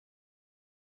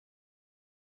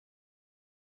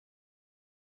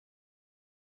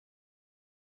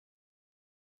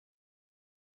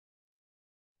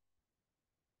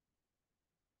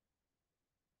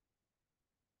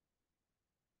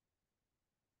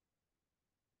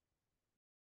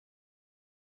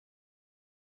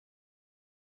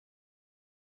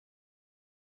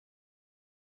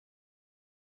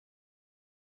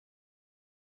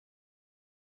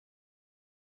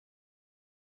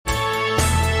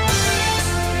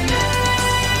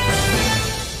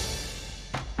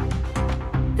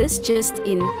This just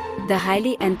in, the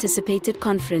highly anticipated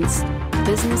conference,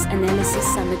 Business Analysis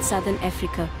Summit Southern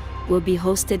Africa, will be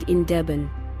hosted in Durban.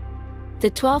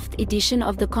 The 12th edition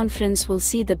of the conference will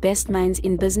see the best minds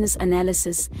in business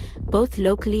analysis, both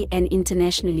locally and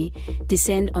internationally,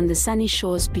 descend on the sunny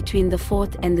shores between the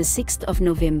 4th and the 6th of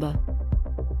November.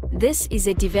 This is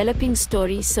a developing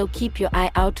story, so keep your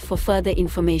eye out for further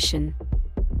information.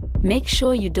 Make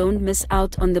sure you don't miss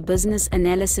out on the business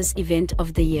analysis event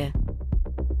of the year.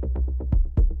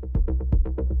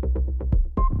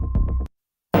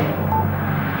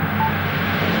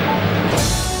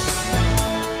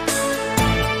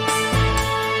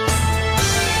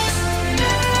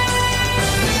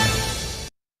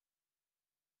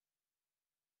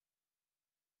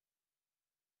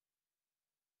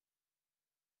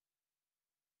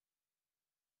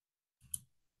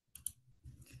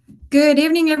 Good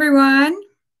evening, everyone.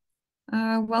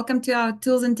 Welcome to our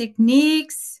Tools and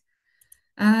Techniques.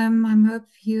 I hope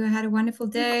you had a wonderful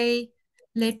day.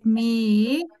 Let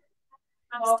me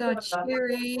start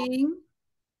sharing.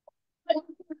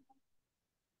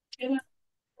 Okay,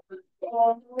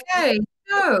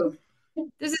 so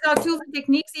this is our Tools and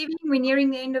Techniques evening. We're nearing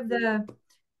the end of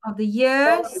the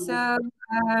year. So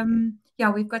yeah,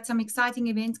 we've got some exciting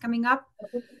events coming up.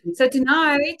 So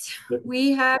tonight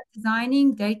we have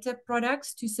designing data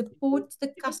products to support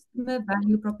the customer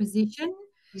value proposition,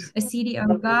 a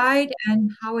CDO guide,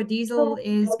 and Howard Diesel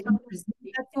is going to present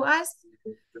that for us.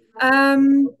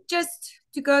 Just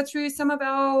to go through some of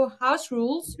our house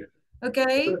rules.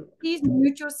 Okay, please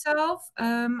mute yourself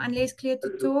unless clear to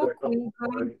talk. We're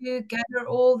going to gather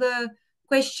all the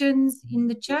questions in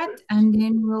the chat and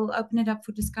then we'll open it up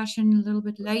for discussion a little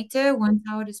bit later once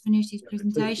Howard has finished his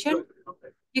presentation.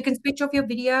 You can switch off your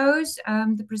videos.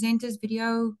 The presenter's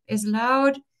video is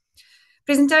allowed.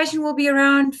 Presentation will be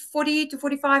around 40 to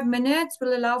 45 minutes.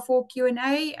 We'll allow for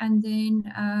Q&A and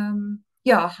then,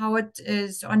 yeah, Howard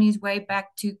is on his way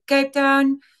back to Cape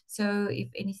Town. So if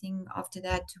anything after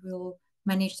that, we'll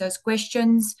manage those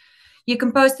questions. You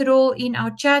can post it all in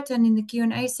our chat and in the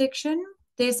Q&A section.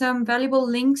 There's some valuable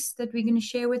links that we're going to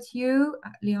share with you.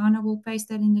 Liana will paste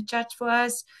that in the chat for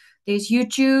us. There's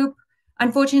YouTube.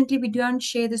 Unfortunately, we don't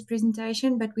share this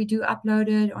presentation, but we do upload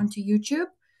it onto YouTube,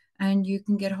 and you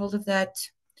can get hold of that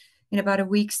in about a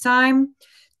week's time.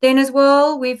 Then as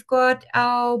well, we've got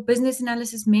our business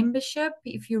analysis membership.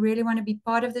 If you really want to be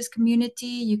part of this community,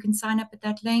 you can sign up at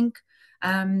that link,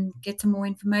 get some more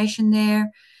information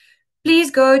there.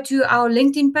 Please go to our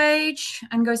LinkedIn page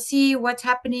and go see what's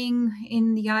happening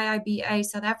in the IIBA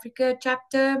South Africa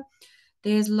chapter.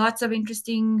 There's lots of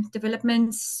interesting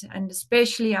developments, and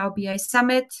especially our BA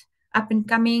Summit up and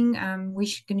coming. We're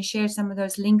going to share some of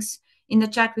those links in the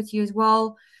chat with you as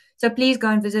well. So please go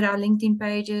and visit our LinkedIn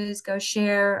pages, go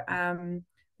share.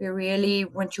 We really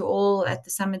want you all at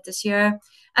the summit this year.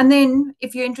 And then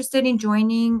if you're interested in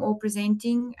joining or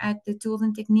presenting at the Tools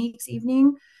and Techniques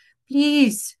evening,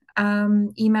 please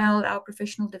email our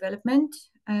professional development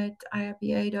at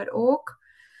iiba.org.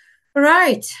 All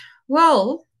right.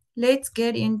 Well, let's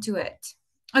get into it.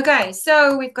 Okay,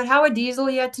 so we've got Howard Diesel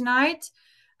here tonight,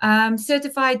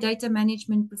 certified data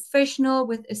management professional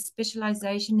with a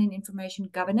specialization in information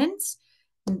governance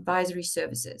and advisory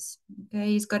services. Okay,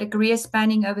 he's got a career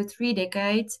spanning over 3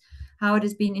 decades. Howard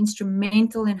has been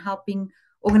instrumental in helping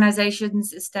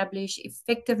organizations establish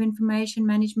effective information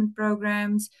management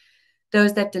programs,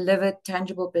 those that deliver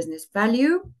tangible business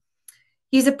value.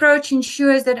 His approach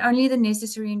ensures that only the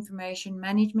necessary information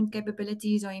management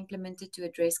capabilities are implemented to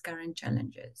address current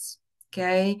challenges.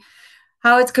 Okay.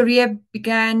 Howard's career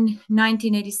began in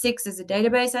 1986 as a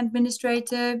database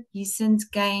administrator. He's since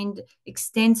gained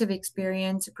extensive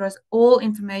experience across all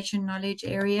information knowledge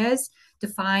areas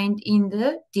defined in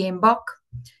the DMBOK.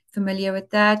 Familiar with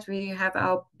that? We have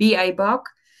our BA BOK.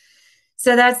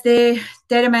 So that's the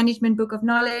Data Management Book of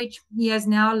Knowledge. He has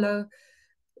now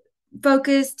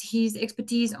focused his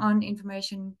expertise on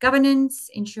information governance,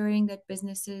 ensuring that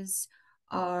businesses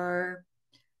are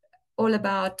all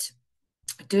about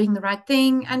doing the right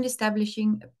thing and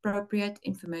establishing appropriate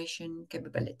information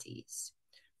capabilities.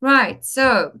 Right,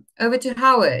 so over to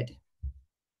Howard.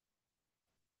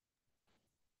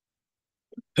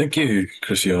 Thank you,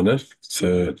 Christiana.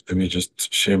 So let me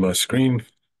just share my screen.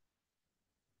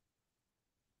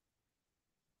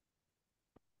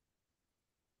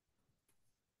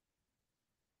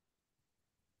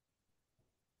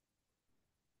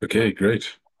 Okay,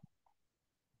 great.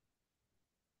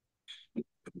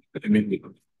 Let me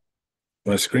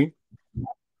my screen.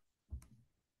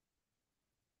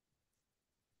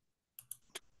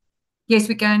 Yes,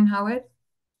 we can, Howard.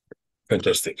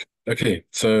 Fantastic. Okay,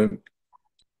 so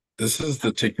this is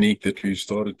the technique that we've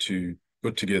started to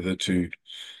put together to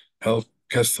help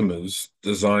customers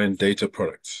design data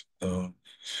products. Um,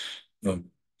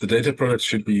 the data product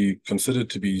should be considered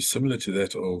to be similar to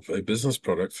that of a business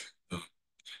product.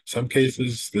 Some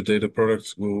cases, the data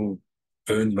products will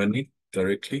earn money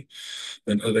directly.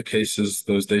 In other cases,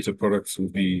 those data products will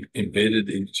be embedded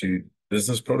into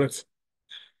business products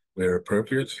where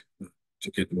appropriate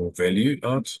to get more value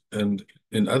out. And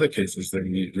in other cases, they're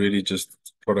really just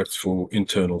products for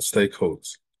internal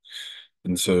stakeholders.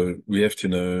 And so we have to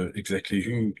know exactly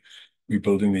who we're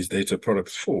building these data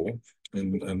products for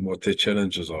and what their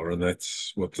challenges are. And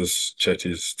that's what this chat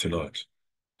is tonight.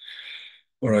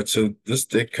 All right, so this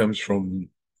deck comes from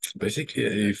basically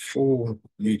a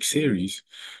 4-week series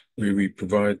where we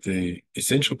provide the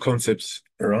essential concepts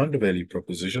around a value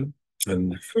proposition.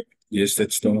 And yes,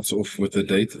 that starts off with the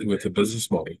data, with the business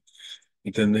model.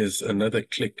 And then there's another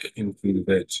click into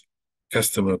that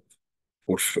customer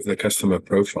or the customer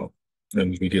profile,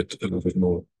 and we get a little bit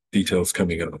more details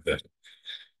coming out of that.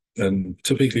 And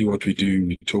typically, what we do,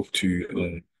 we talk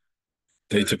to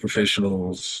data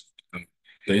professionals,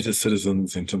 data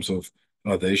citizens in terms of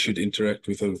how they should interact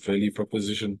with a value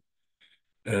proposition,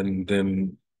 and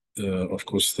then, of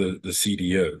course, the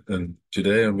CDO. And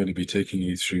today, I'm going to be taking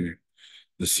you through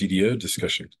the CDO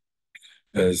discussion,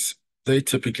 as they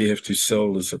typically have to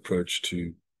sell this approach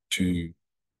to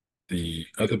the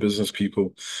other business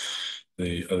people,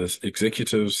 the other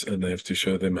executives, and they have to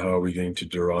show them how we're going to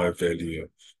derive value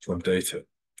from data.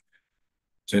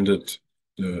 Attended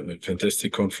a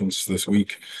fantastic conference this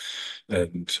week,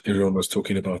 and everyone was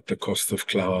talking about the cost of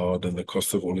cloud and the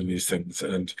cost of all of these things.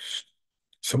 And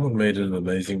someone made an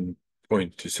amazing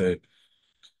point to say,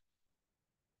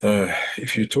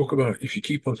 if you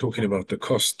keep on talking about the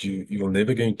cost, you're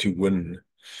never going to win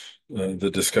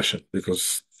the discussion,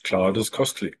 because cloud is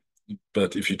costly.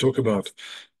 But if you talk about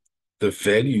the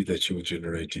value that you're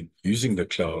generating using the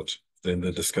cloud, then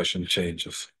the discussion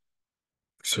changes.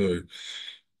 So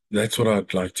that's what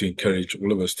I'd like to encourage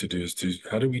all of us to do, is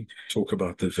how do we talk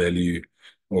about the value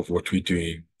of what we're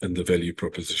doing and the value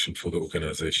proposition for the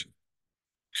organization?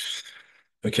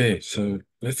 Okay, so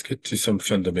let's get to some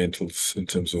fundamentals in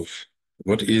terms of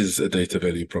what is a data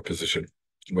value proposition.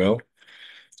 Well,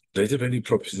 data value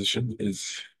proposition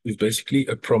is basically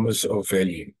a promise of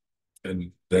value,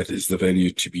 and that is the value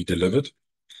to be delivered,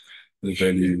 the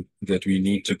value that we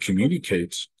need to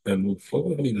communicate, and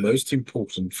probably most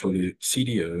important for the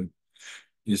CDO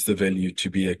is the value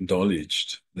to be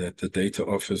acknowledged, that the data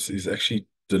office is actually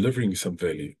delivering some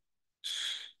value.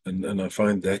 And I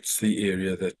find that's the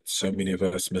area that so many of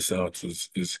us miss out,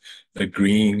 is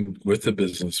agreeing with the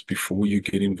business before you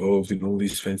get involved in all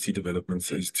these fancy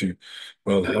developments as to,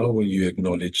 well, how will you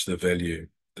acknowledge the value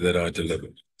that I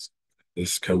delivered?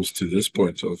 This comes to this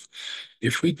point of,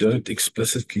 if we don't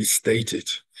explicitly state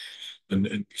it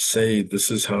and say this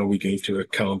is how we're going to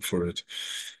account for it,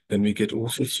 then we get all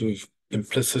sorts of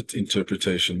implicit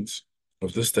interpretations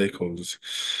of the stakeholders,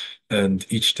 and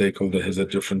each stakeholder has a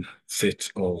different set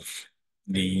of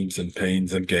needs and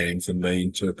pains and gains and may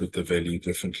interpret the value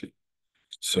differently.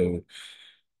 So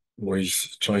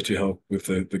always try to help with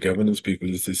the governance people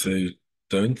is to say,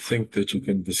 don't think that you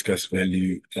can discuss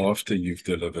value after you've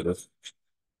delivered it.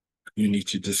 You need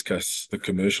to discuss the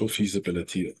commercial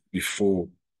feasibility before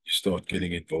you start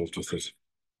getting involved with it.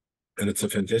 And it's a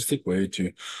fantastic way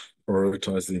to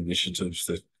prioritize the initiatives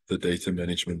that the data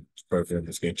management program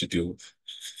is going to deal with.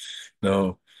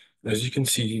 Now, as you can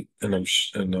see, and I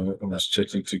was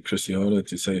checking to Cristiano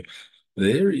to say,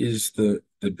 there is the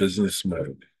business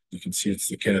mode. You can see it's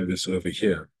the canvas over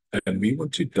here. And we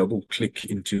want to double click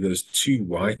into those 2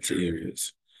 white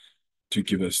areas to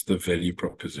give us the value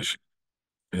proposition.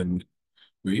 And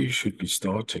where you should be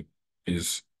starting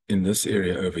is in this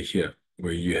area over here,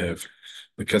 where you have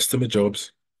the customer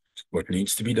jobs, what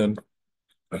needs to be done,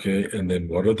 okay, and then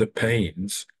what are the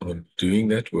pains on doing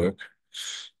that work,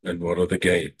 and what are the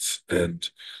gains. And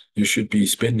you should be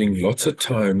spending lots of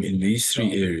time in these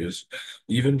 3 areas,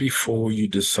 even before you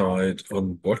decide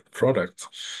on what product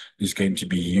is going to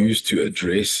be used to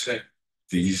address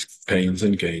these pains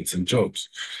and gains and jobs.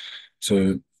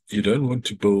 So you don't want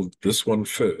to build this one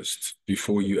first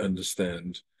before you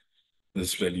understand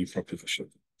this value proposition.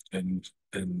 And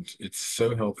it's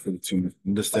so helpful to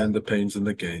understand the pains and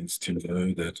the gains, to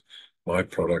know that my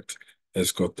product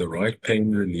has got the right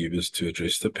pain relievers to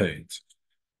address the pains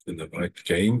and the right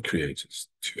gain creators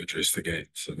to address the gains.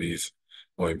 So these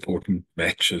are important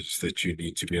matches that you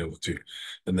need to be able to,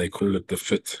 and they call it the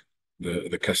fit,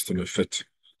 the customer fit,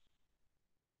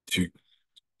 to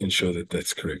ensure that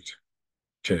that's correct.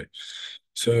 Okay,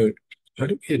 so how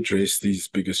do we address these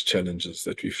biggest challenges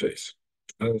that we face?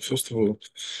 First of all,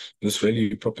 this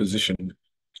value proposition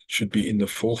should be in the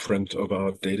forefront of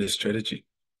our data strategy.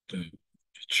 It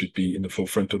should be in the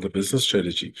forefront of the business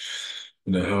strategy.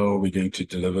 How are we going to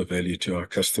deliver value to our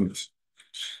customers?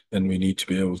 And we need to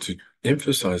be able to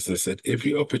emphasize this at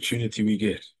every opportunity we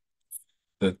get,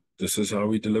 that this is how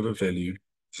we deliver value.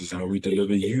 This is how we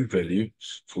deliver you value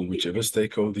for whichever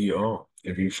stakeholder you are.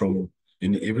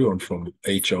 Everyone from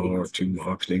HR to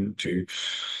marketing to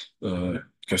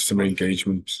customer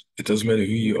engagement. It doesn't matter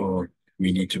who you are.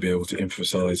 We need to be able to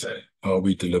emphasize how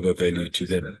we deliver value to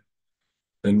them.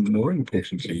 And more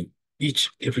importantly,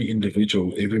 every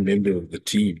individual, every member of the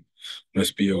team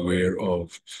must be aware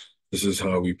of this is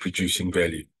how we're producing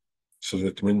value, so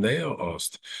that when they are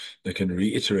asked, they can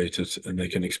reiterate it and they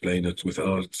can explain it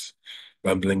without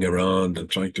bumbling around and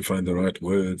trying to find the right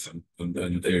words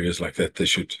and areas like that. They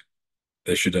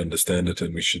should understand it,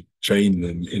 and we should train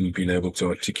them in being able to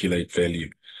articulate value.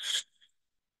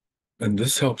 And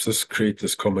this helps us create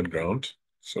this common ground.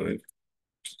 So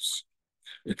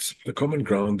it's the common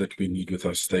ground that we need with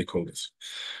our stakeholders.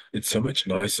 It's so much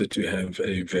nicer to have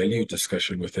a value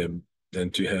discussion with them than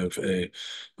to have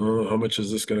how much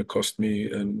is this going to cost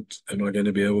me, and am I going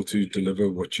to be able to deliver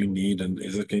what you need, and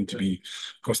is it going to be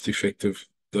cost effective?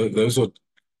 Those are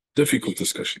difficult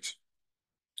discussions.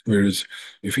 Whereas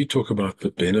if we talk about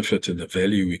the benefit and the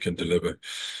value we can deliver,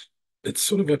 it's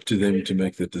sort of up to them to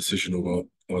make the decision of, well,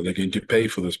 are they going to pay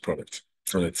for this product?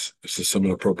 And it's a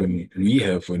similar problem we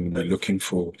have when we're looking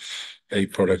for a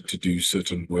product to do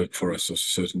certain work for us or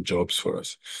certain jobs for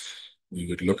us. We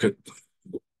would look at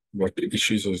what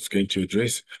issues it's going to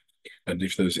address. And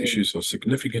if those issues are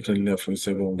significant enough, we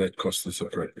say, well, that cost is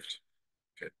appropriate.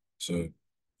 Okay. So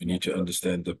we need to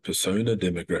understand the persona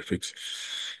demographics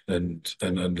and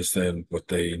understand what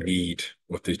they need,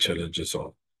 what their challenges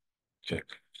are. Okay.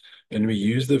 And we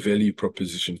use the value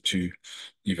proposition to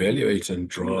evaluate and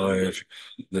drive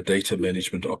the data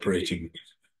management operating.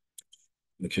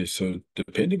 Okay, so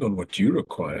depending on what you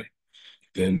require,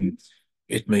 then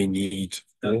it may need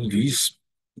all these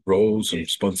roles and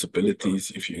responsibilities.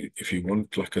 If you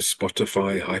want like a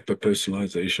Spotify hyper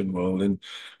personalization, well, then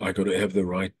I got to have the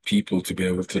right people to be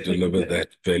able to deliver that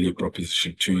value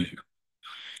proposition to you.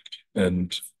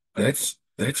 And that's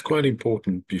quite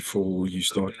important before you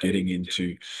start getting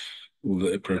into all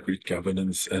the appropriate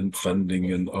governance and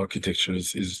funding and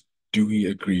architectures. Is do we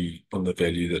agree on the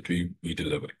value that we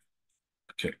deliver?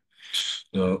 Okay.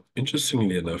 Now,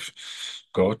 interestingly enough,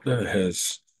 Gartner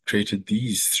has created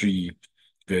these 3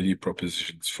 value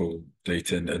propositions for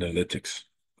data and analytics,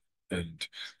 and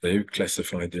they've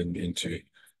classified them into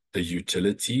a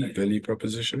utility value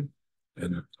proposition,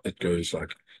 and it goes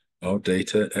like, our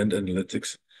data and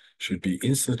analytics should be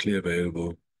instantly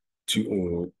available to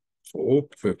all for all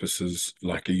purposes,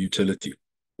 like a utility,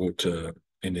 water,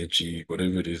 energy,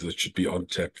 whatever it is, that should be on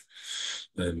tap,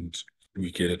 and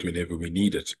we get it whenever we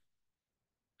need it.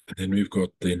 And then we've got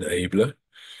the enabler,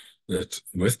 that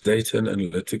with data and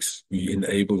analytics, we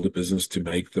enable the business to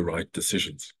make the right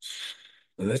decisions.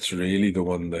 And that's really the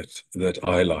one that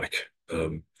I like.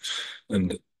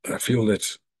 And I feel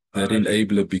that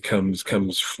enabler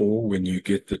comes for when you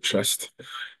get the trust.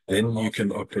 Then you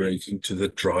can operate into the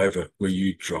driver, where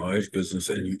you drive business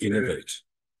and you innovate.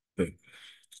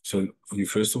 So you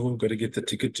first of all got to get the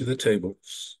ticket to the table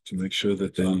to make sure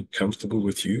that they're comfortable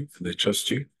with you and they trust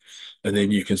you. And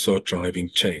then you can start driving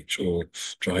change or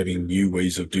driving new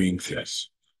ways of doing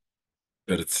things.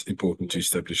 But it's important to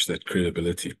establish that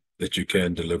credibility that you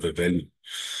can deliver value.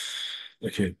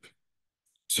 Okay.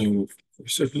 So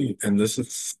certainly, and this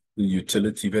is the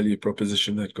utility value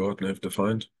proposition that Gartner have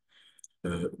defined.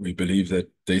 We believe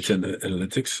that data and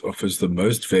analytics offers the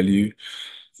most value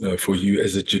for you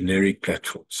as a generic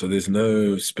platform. So there's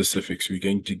no specifics. We're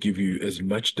going to give you as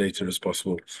much data as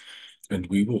possible, and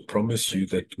we will promise you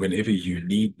that whenever you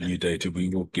need new data, we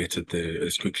will get it there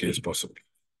as quickly as possible.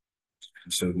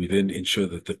 And so we then ensure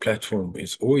that the platform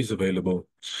is always available,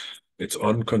 it's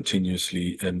on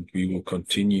continuously, and we will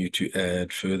continue to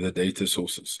add further data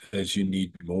sources. As you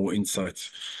need more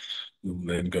insights, we'll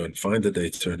then go and find the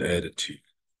data and add it to you.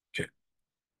 Okay.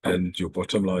 And your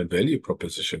bottom line value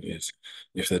proposition is,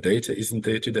 if the data isn't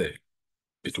there today,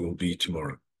 it will be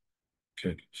tomorrow.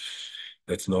 Okay.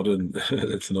 That's not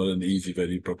an easy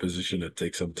value proposition. It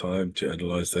takes some time to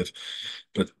analyze that,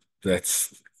 but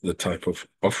that's the type of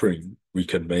offering we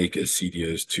can make as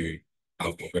CDOs to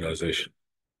our organization.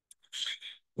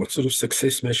 What sort of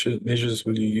success measures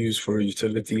will you use for a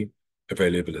utility?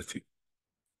 Availability,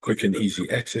 quick and easy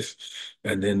access,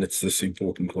 and then it's this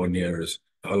important one here is,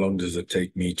 how long does it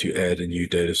take me to add a new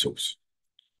data source?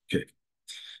 Okay,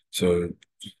 So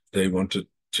they wanted,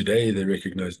 today they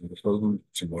recognize the problem,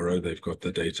 tomorrow they've got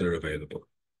the data available.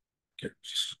 Okay.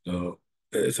 Now,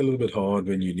 it's a little bit hard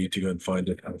when you need to go and find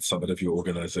it outside of your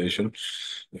organization.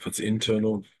 If it's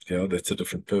internal, yeah, that's a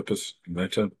different purpose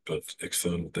matter, but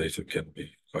external data can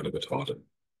be quite a bit harder.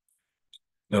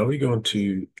 Now we go on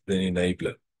to the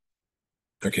enabler.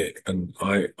 Okay, and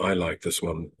I like this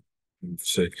one.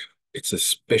 So it's a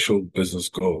special business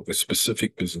goal, a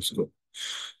specific business goal.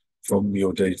 From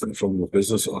your data, from your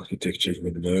business architecture,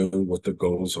 you know what the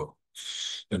goals are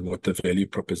and what the value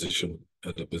proposition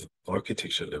at the business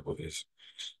architecture level is.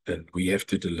 And we have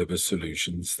to deliver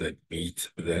solutions that meet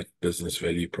that business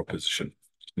value proposition.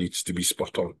 It needs to be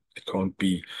spot on. It can't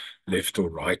be left or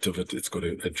right of it. It's got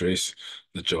to address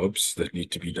the jobs that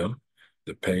need to be done,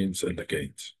 the pains and the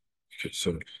gains. Okay,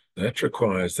 so that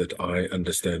requires that I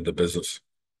understand the business.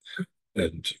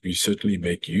 And we certainly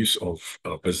make use of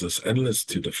our business analysts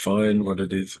to define what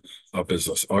it is, our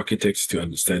business architects to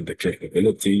understand the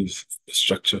capabilities, the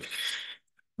structure.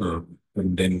 And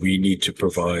then we need to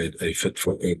provide a fit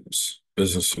for purpose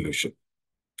business solution.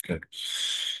 Okay.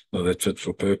 Now that fit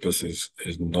for purpose is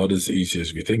not as easy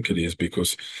as we think it is,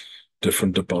 because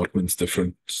different departments,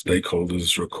 different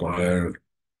stakeholders require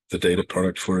the data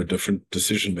product for a different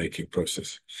decision-making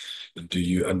process. And do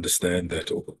you understand that?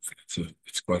 Or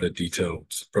it's quite a detailed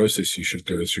process you should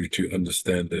go through to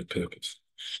understand that purpose.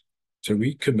 So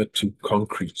we commit to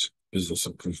concrete business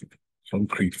improvement,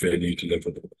 concrete value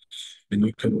deliverable. And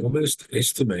you can almost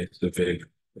estimate the value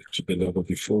that you deliver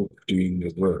before doing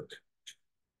the work.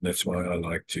 And that's why I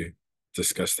like to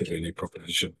discuss the value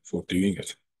proposition for doing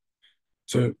it.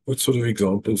 So what sort of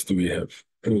examples do we have?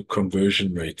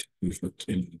 Conversion rate movement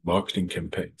in marketing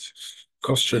campaigns,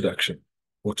 cost reduction,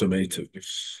 automative,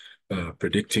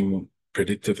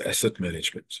 predictive asset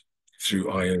management through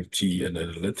IoT and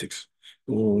analytics,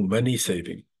 or money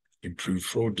saving, improved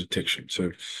fraud detection.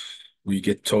 So we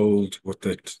get told what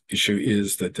that issue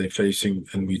is that they're facing,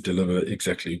 and we deliver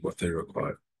exactly what they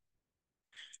require.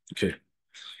 Okay.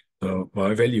 Now,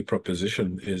 my value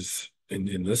proposition is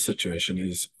in this situation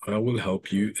is I will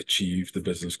help you achieve the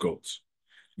business goals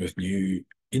with new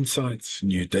insights,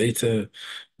 new data,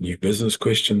 new business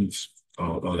questions.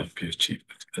 I'll help you achieve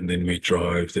it. And then we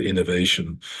drive the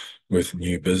innovation with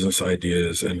new business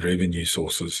ideas and revenue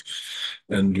sources.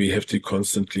 And we have to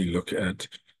constantly look at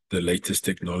the latest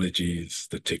technologies,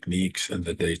 the techniques, and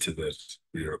the data that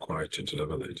we require to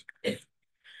deliver that.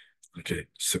 Okay,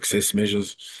 success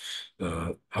measures.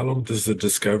 How long does the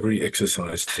discovery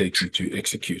exercise take you to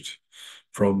execute?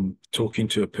 From talking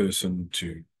to a person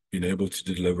to being able to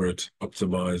deliver it,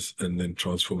 optimize, and then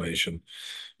transformation.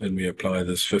 And we apply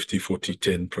this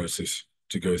 50-40-10 process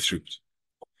to go through it.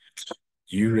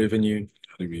 New revenue,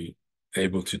 how do we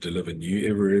able to deliver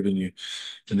new revenue?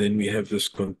 And then we have this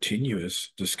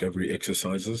continuous discovery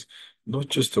exercises, not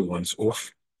just a once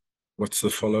off. What's the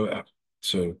follow-up?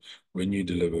 So when you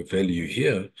deliver value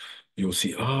here, you'll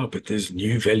see, but there's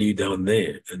new value down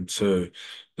there. And so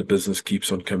the business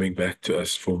keeps on coming back to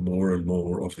us for more and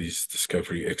more of these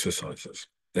discovery exercises.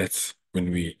 That's when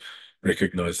we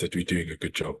recognize that we're doing a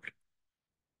good job.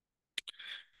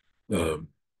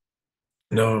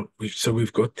 Now,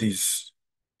 we've got these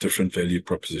different value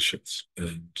propositions,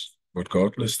 and what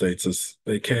Gartner states is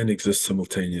they can exist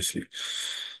simultaneously.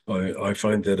 I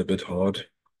find that a bit hard,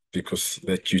 because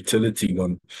that utility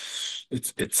one,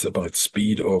 it's about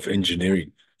speed of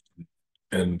engineering,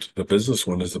 and the business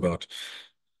one is about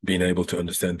being able to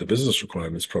understand the business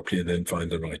requirements properly and then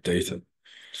find the right data.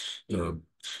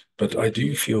 But I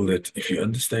do feel that if you're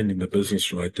understanding the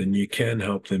business right, then you can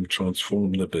help them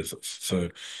transform the business. So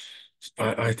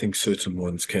I think certain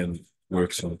ones can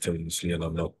work simultaneously, and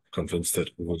I'm not convinced that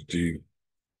all do.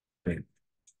 Right.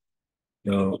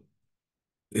 Now,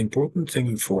 the important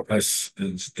thing for us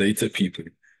as data people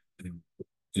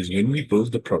is when we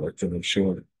build the product, and I'm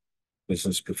sure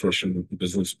business professional,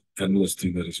 business analysts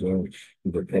do that as well,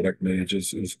 the product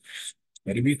managers, is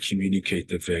how do we communicate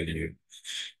the value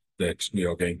that we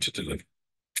are going to deliver?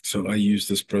 So I use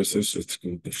this process. It's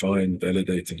called define,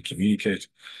 validate, and communicate.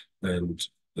 And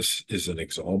this is an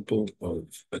example of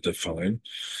a define.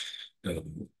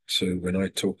 So when I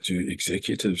talk to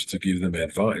executives to give them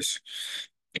advice,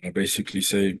 I basically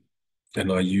say,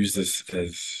 and I use this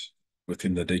as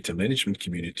within the data management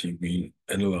community, we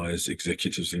analyze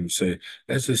executives and say,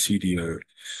 as a CDO,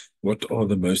 what are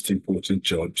the most important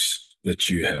jobs that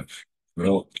you have?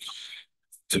 Well,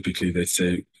 typically they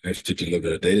say, I have to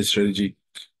deliver a data strategy.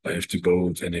 I have to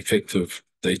build an effective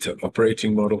data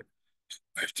operating model.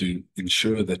 I have to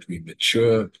ensure that we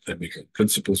mature, that we got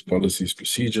principles, policies,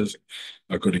 procedures.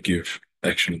 I've got to give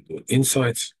actionable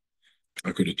insights.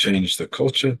 I've got to change the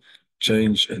culture,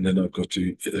 and then I've got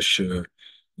to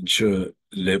ensure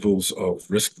levels of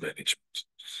risk management.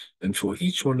 And for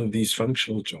each one of these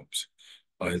functional jobs,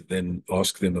 I then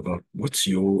ask them about what's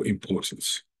your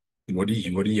importance? How do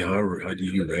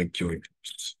you rank your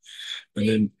importance? And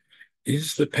then,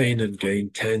 is the pain and gain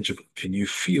tangible? Can you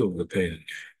feel the pain and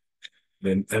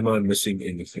gain? Then, am I missing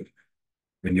anything?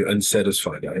 When you're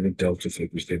unsatisfied, I haven't dealt with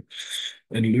everything.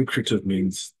 And lucrative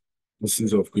means this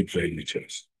is of good value to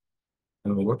us.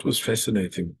 Now, what was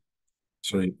fascinating,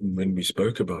 sorry, when we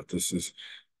spoke about this is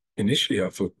initially I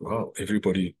thought, wow,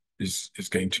 everybody is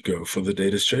going to go for the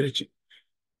data strategy.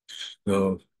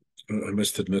 Now, I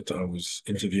must admit, I was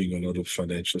interviewing a lot of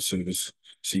financial service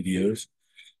CDOs,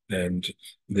 and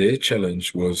their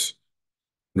challenge was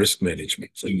risk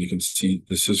management. And you can see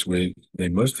this is where the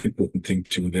most important thing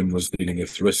to them was dealing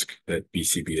with risk, that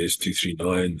BCBS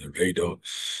 239, the radar.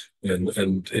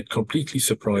 And it completely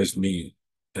surprised me.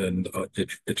 And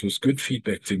it was good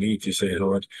feedback to me to say,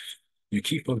 Howard, you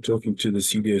keep on talking to the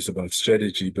CDOs about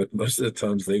strategy, but most of the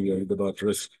times they worried about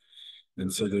risk.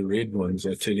 And so the red ones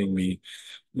are telling me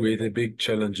where the big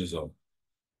challenges are.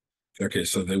 Okay,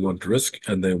 so they want risk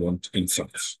and they want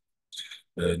insights.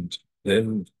 And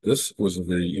then this was a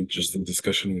very interesting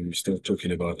discussion when we start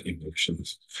talking about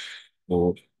emotions,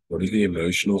 or what are the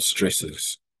emotional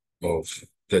stresses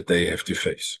that they have to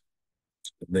face.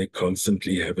 And they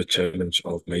constantly have a challenge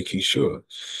of making sure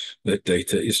that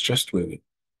data is trustworthy.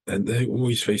 And they're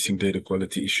always facing data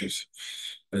quality issues.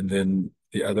 And then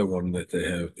the other one that they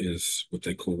have is what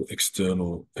they call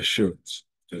external assurance.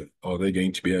 So are they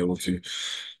going to be able to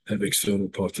have external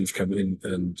parties come in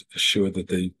and assure that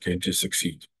they're going to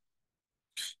succeed?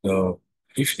 Now,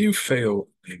 if you fail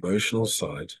the emotional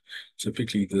side,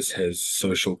 typically this has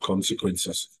social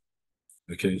consequences.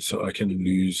 Okay, so I can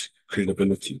lose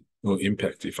credibility or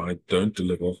impact if I don't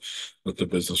deliver what the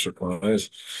business requires.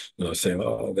 And I say,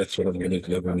 oh, that's what I'm going to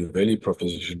deliver on your value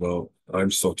proposition. Well,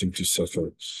 I'm starting to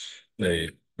suffer a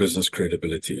business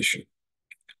credibility issue.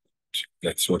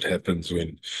 That's what happens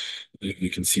when you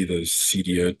can see those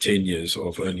CDO tenures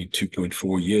of only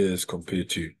 2.4 years compared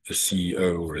to a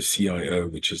CEO or a CIO,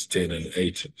 which is 10 and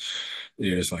 8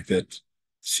 years like that.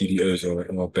 CDOs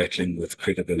are battling with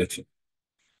credibility.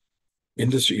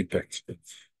 Industry impact.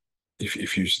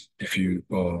 If you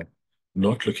are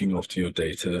not looking after your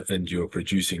data and you're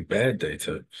producing bad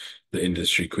data, the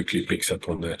industry quickly picks up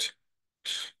on that.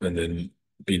 And then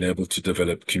being able to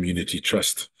develop community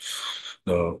trust.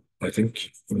 Now, I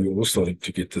think we're all starting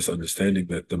to get this understanding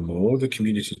that the more the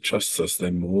community trusts us,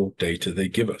 the more data they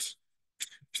give us.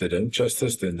 If they don't trust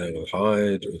us, then they will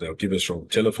hide, or they'll give us wrong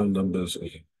telephone numbers, or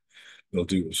they'll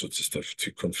do all sorts of stuff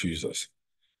to confuse us.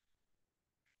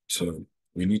 So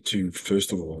we need to,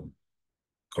 first of all,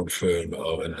 confirm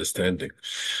our understanding.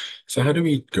 So how do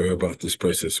we go about this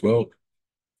process? Well,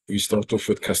 we start off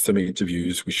with customer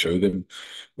interviews. We show them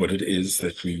what it is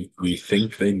that we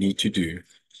think they need to do.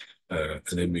 And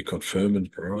then we confirm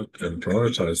and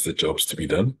prioritize the jobs to be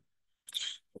done.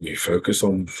 We focus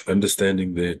on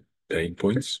understanding their pain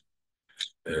points.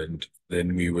 And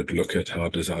then we would look at how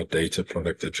does our data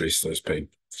product address those pain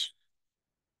points.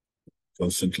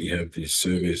 Constantly have these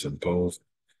surveys and polls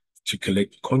to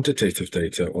collect quantitative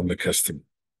data on the customer.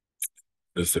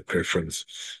 What is the preference?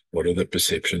 What are the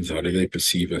perceptions? How do they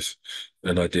perceive us?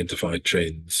 And identify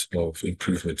trends of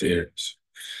improvement areas.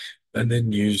 And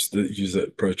then use the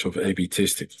approach of A/B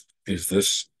testing. Is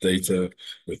this data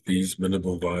with these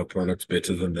minimal viable products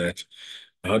better than that?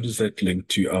 How does that link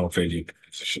to our value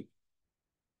proposition?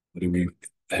 Do we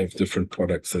have different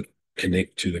products that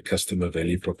connect to the customer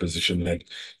value proposition that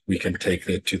we can take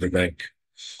that to the bank?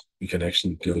 We can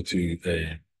actually go to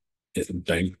a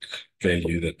bank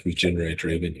value that we generate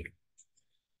revenue.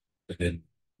 And then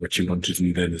what you want to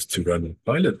do then is to run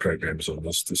pilot programs on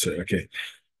this to say, okay,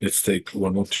 let's take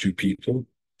one or two people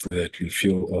that we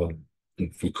feel are,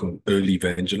 we call early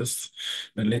evangelists,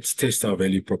 and let's test our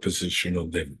value proposition on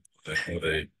them. Are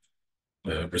they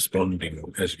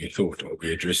responding as we thought? Are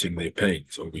we addressing their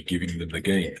pains? Are we giving them the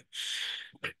gain?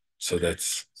 So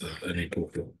that's an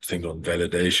important thing on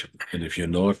validation. And if you're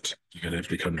not, you're going to have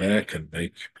to come back and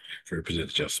make appropriate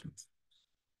adjustments.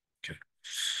 Okay.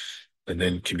 And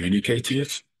then communicating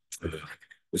it.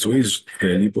 It's always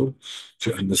valuable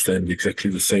to understand exactly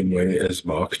the same way as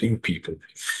marketing people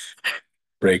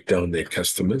break down their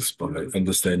customers by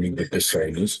understanding the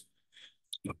personas.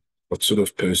 What sort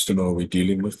of person are we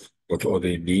dealing with? What are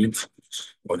their needs?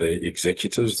 Are they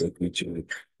executives that need to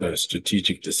make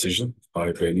strategic decisions,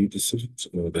 high value decisions?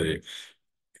 Or are they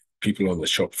people on the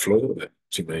shop floor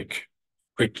to make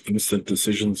quick, instant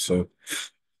decisions? So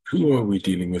who are we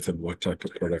dealing with and what type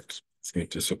of product It's going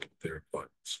to support their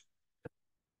requirements.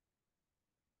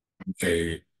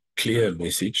 A clear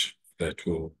message that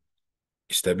will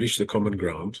establish the common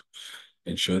ground,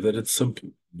 ensure that it's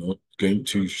simple, not going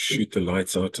to shoot the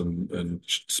lights out and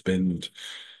spend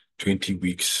 20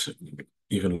 weeks,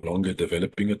 even longer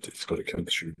developing it. It's got to come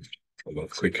through a lot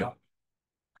quicker.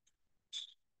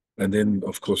 And then,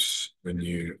 of course, when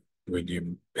you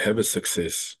have a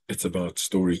success, it's about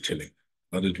storytelling.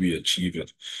 How did we achieve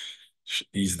it?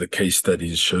 These are the case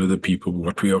studies, show the people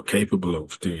what we are capable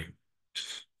of doing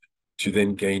to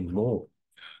then gain more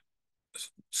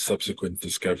subsequent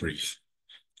discoveries.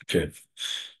 Okay.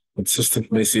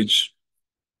 Consistent message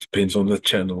depends on the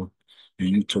channel who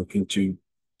you're talking to.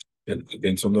 It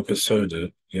depends on the persona.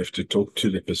 You have to talk to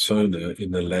the persona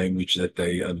in the language that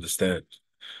they understand.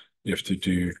 You have to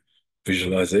do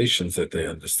visualizations that they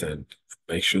understand.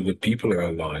 Make sure the people are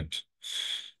aligned.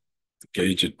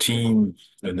 Gauge a team,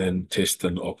 and then test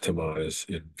and optimize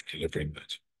in delivering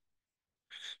that.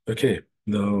 Okay,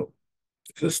 now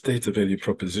this data value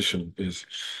proposition is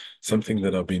something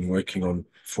that I've been working on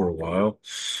for a while.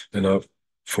 And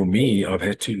for me, I've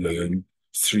had to learn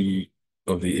 3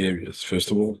 of the areas.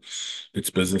 First of all, it's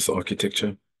business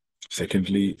architecture.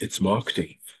 Secondly, it's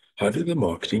marketing. How do the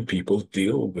marketing people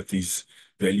deal with these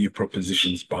value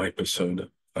propositions by persona?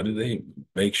 How do they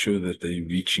make sure that they're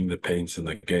reaching the pains and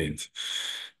the gains?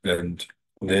 And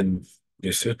then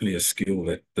there's certainly a skill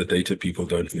that the data people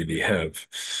don't really have,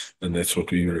 and that's what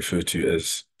we refer to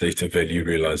as data value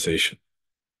realization.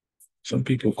 Some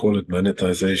people call it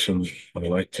monetization. I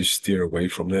like to steer away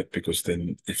from that because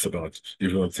then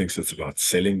everyone thinks it's about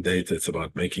selling data, it's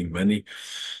about making money.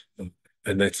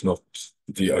 And that's not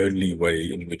the only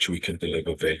way in which we can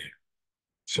deliver value.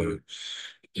 So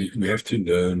we have to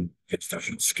learn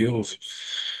different skills.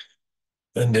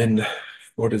 And then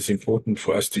what is important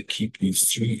for us to keep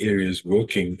these 3 areas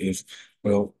working is,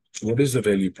 well, what is the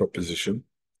value proposition,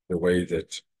 the way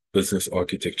that business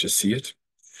architecture see it?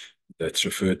 That's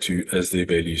referred to as their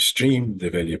value stream,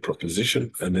 their value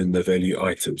proposition, and then the value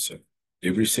item. So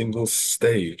every single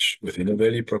stage within a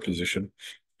value proposition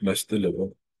must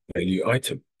deliver value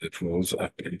item that rolls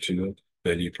up into the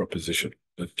value proposition.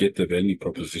 But get the value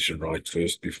proposition right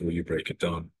first before you break it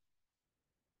down.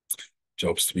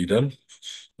 Jobs to be done.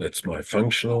 That's my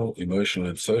functional, emotional,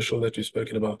 and social that we've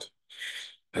spoken about.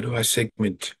 How do I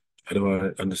segment? How do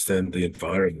I understand the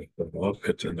environment, the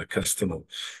market, and the customer?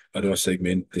 How do I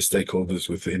segment the stakeholders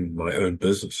within my own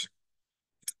business?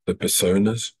 The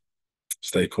personas,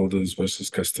 stakeholders versus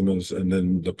customers, and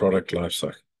then the product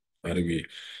lifecycle. How do we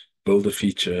build a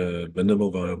feature,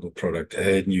 minimal viable product,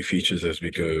 add new features as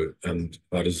we go, and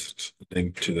how does it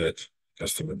link to that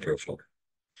customer profile?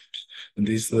 And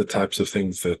these are the types of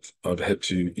things that I've had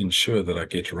to ensure that I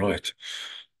get right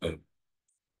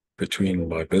between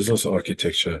my business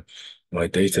architecture, my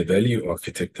data value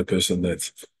architect, the person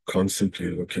that's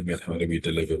constantly looking at how do we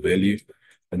deliver value,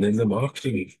 and then the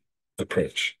marketing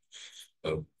approach.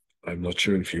 I'm not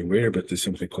sure if you're aware, but there's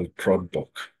something called ProdBoc.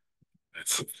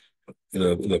 That's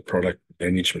the product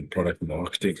management, product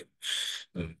marketing,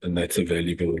 and that's a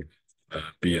valuable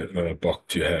BOC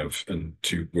to have and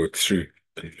to work through.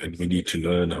 And we need to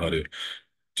learn how to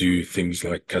do things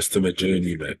like customer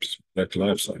journey maps, that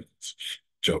life cycles,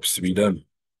 jobs to be done,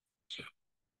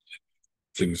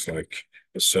 things like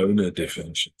persona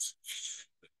definitions,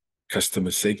 customer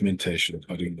segmentation.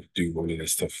 How do you do all of that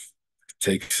stuff?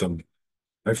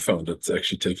 I found it's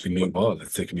actually taking me a while.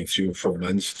 It's taken me 3 or 4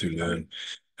 months to learn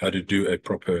how to do a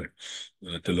proper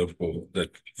deliverable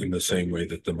that in the same way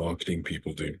that the marketing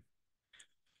people do.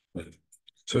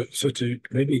 So to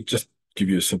maybe just give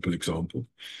you a simple example,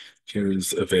 here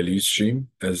is a value stream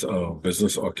as our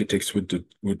business architects would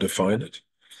define it.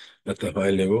 At the high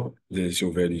level, there's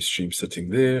your value stream sitting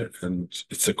there, and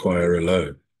it's acquire a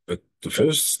loan. But the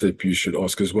first step you should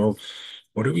ask is, well,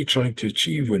 what are we trying to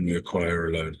achieve when we acquire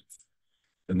a loan?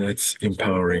 And that's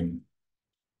empowering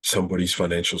somebody's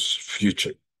financial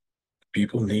future.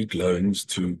 People need loans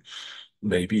to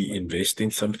maybe invest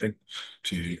in something,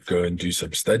 to go and do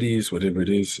some studies, whatever it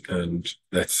is, and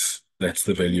that's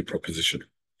the value proposition.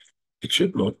 It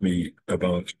should not be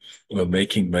about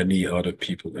making money out of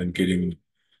people and getting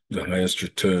the highest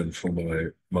return for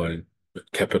my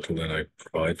capital that I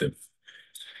provide them.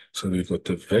 So we've got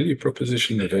the value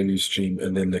proposition, the value stream,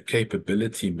 and then the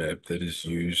capability map that is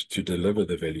used to deliver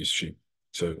the value stream.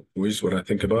 So here's what I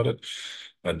think about it.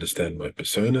 I understand my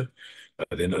persona.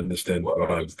 I then understand what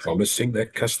I'm promising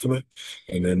that customer.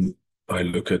 And then I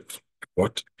look at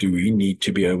what do we need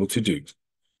to be able to do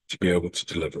to be able to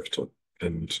deliver it on.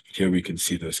 And here we can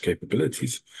see those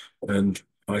capabilities. And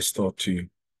I start to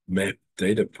map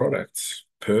data products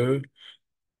per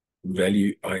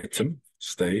value item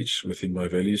stage within my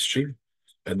value stream.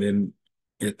 And then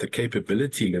at the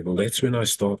capability level, that's when I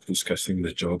start discussing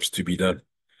the jobs to be done.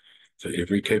 So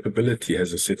every capability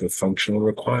has a set of functional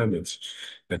requirements.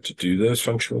 And to do those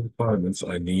functional requirements,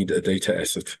 I need a data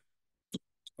asset.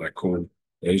 I call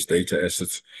those data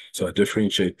assets. So I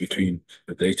differentiate between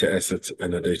a data asset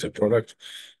and a data product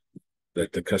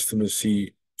that the customers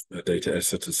see. A data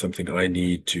asset is something I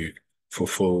need to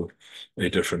fulfill a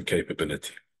different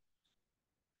capability.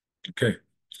 Okay.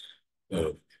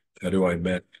 How do I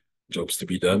map jobs to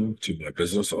be done to my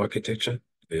business architecture?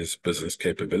 There's business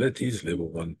capabilities, level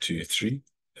 1, 2, 3,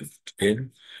 and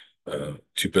N.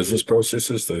 To business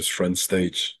processes, those front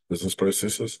stage business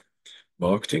processes.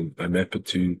 Marketing, I map it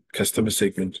to customer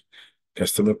segment,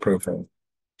 customer profile,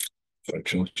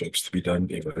 functional jobs to be done,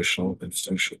 emotional and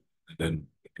social, and then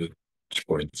the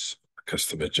points,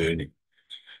 customer journey.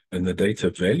 And the data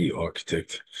value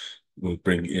architect will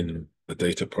bring in the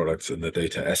data products and the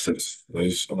data assets.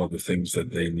 Those are the things that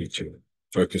they need to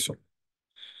focus on.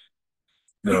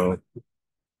 Now,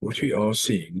 what we are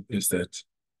seeing is that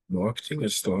marketing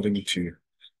is starting to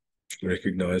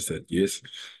recognize that, yes,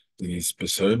 these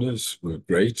personas were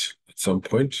great at some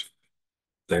point.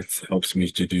 That helps me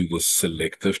to do this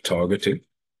selective targeting.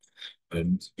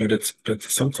 But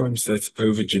sometimes that's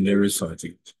over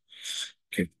genericizing it.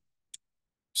 Okay.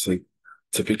 So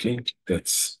typically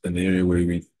that's an area where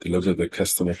we deliver the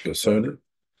customer persona,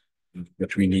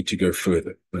 but we need to go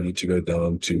further. We need to go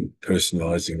down to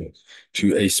personalizing it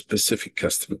to a specific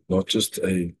customer, not just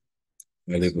a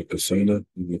high-level persona.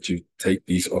 We need to take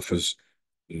these offers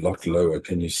a lot lower.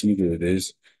 Can you see that it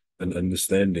is an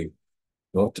understanding,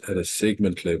 not at a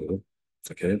segment level,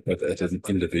 okay, but at an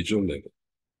individual level?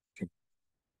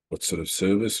 What sort of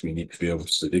service we need to be able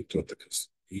to predict what the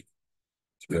customer needs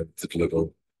to be able to deliver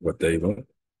what they want.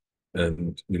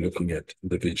 And we're looking at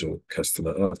individual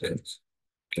customer outcomes.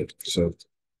 Okay, so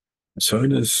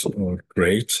personas are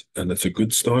great and it's a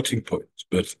good starting point,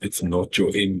 but it's not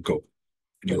your end goal.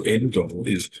 Your end goal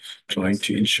is trying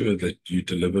to ensure that you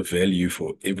deliver value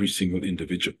for every single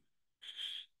individual.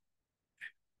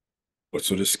 What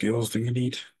sort of skills do you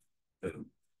need?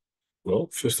 Well,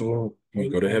 first of all,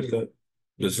 you've got to have the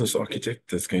business architect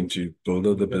that's going to build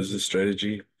out the business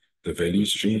strategy, the value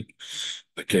stream,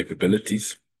 the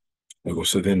capabilities. We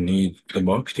also then need the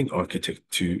marketing architect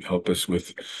to help us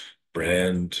with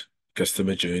brand,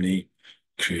 customer journey,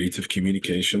 creative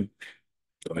communication.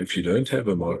 If you don't have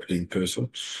a marketing person,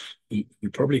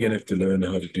 you're probably going to have to learn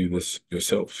how to do this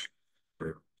yourself.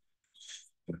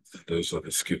 Those are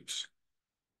the skills.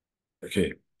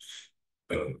 Okay.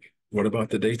 What about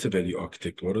the data value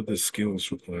architect? What are the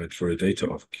skills required for a data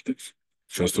architect?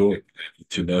 First of all,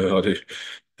 to know how to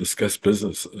discuss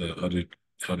business,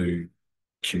 how to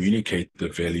communicate the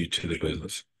value to the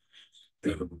business.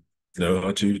 Know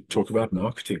how to talk about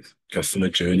marketing, customer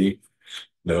journey,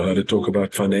 know how to talk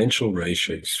about financial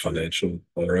ratios, financial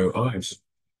ROIs.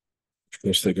 Of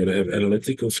course, they're going to have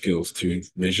analytical skills to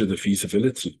measure the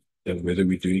feasibility and whether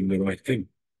we're doing the right thing.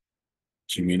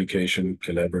 Communication,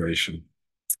 collaboration,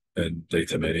 and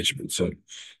data management. So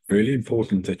really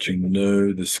important that you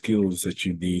know the skills that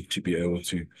you need to be able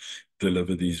to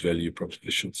deliver these value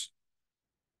propositions.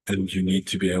 And you need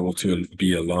to be able to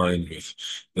be aligned with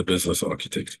the business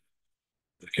architect.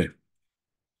 Okay.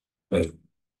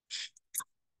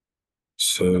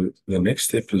 So the next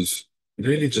step is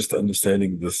really just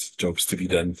understanding this jobs to be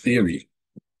done theory.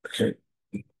 Okay.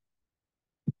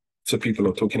 So people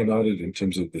are talking about it in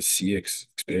terms of the CX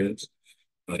experience.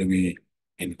 How do we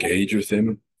engage with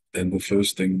them? And the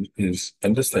first thing is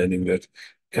understanding that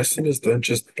customers don't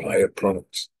just buy a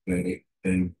product.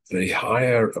 They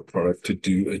hire a product to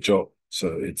do a job.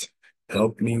 So it's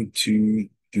help me to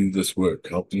do this work,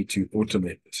 help me to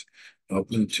automate this, help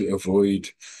me to avoid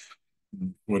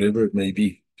whatever it may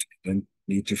be. And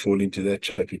need to fall into that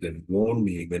trap. Then warn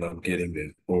me when I'm getting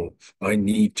there, or I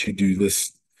need to do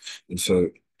this. And so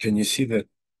can you see that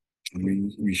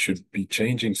we should be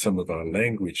changing some of our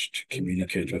language to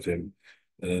communicate with them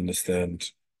and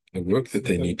understand the work that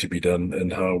they need to be done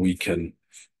and how we can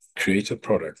create a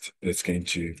product that's going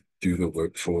to do the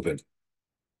work for them.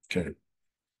 Okay.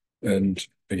 And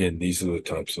again, these are the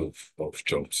types of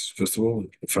jobs. First of all,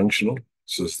 functional.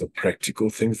 So it's the practical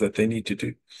things that they need to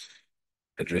do.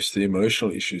 Address the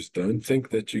emotional issues. Don't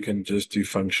think that you can just do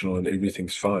functional and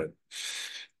everything's fine.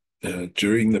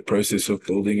 During the process of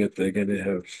building it, they're going to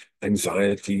have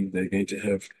anxiety. They're going to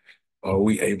have, are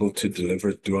we able to deliver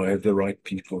it? Do I have the right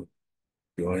people?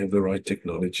 Do I have the right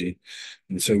technology?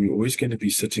 And so we're always going to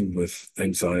be sitting with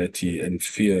anxiety and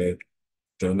fear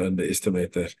Don't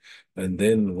underestimate that. And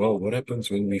then, well, what happens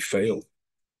when we fail?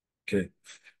 Okay,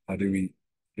 how do we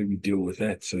deal with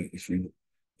that? So if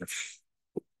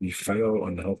we fail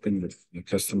on helping the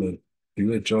customer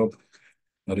do a job,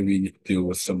 how do we deal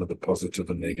with some of the positive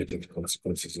and negative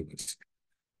consequences of it?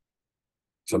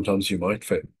 Sometimes you might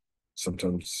fail.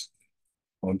 Sometimes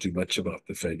you can't do much about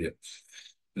the failure.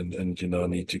 And you now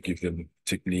need to give them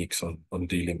techniques on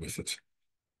dealing with it.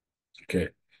 Okay.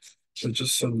 So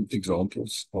just some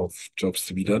examples of jobs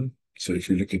to be done. So if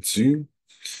you look at Zoom,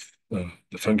 the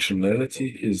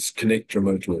functionality is connect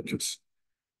remote workers.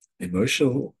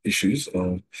 Emotional issues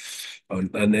are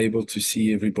unable to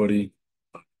see everybody,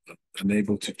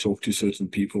 unable to talk to certain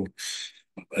people,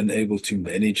 unable to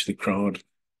manage the crowd.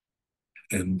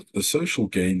 And the social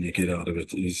gain you get out of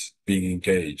it is being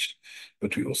engaged.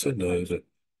 But we also know that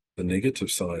the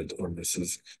negative side on this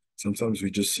is sometimes we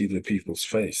just see the people's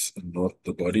face and not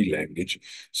the body language.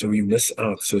 So we miss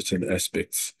out certain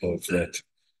aspects of that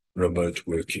remote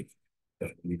working.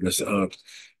 We miss out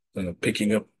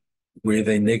picking up where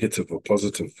they're negative or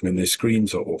positive, when their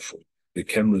screens are off, their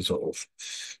cameras are off.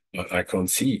 I can't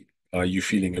see how you're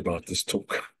feeling about this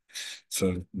talk.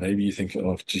 So maybe you think,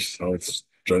 oh, geez, how it's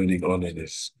droning on and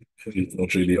it's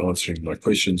not really answering my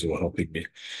questions or helping me.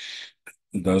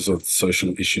 And those are the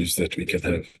social issues that we can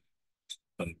have.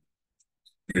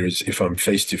 Whereas if I'm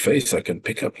face to face, I can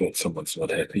pick up that someone's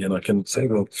not happy and I can say,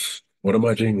 well, what am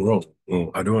I doing wrong?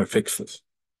 Or how do I fix this?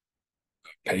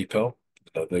 PayPal,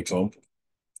 another example.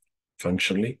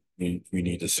 Functionally, we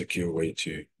need a secure way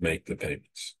to make the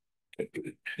payments.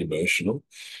 Emotional,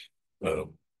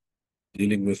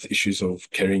 dealing with issues of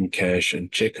carrying cash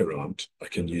and check around, I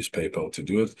can use PayPal to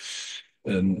do it.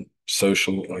 And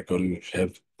social, I got to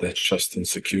have that trust and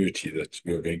security that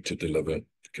we're going to deliver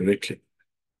correctly.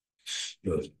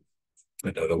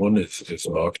 Another one is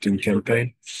marketing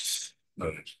campaign.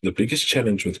 The biggest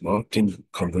challenge with marketing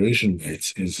conversion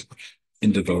rates is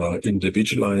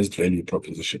individualized value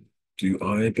proposition. Do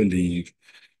I believe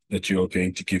that you are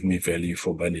going to give me value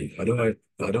for money? How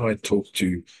do I talk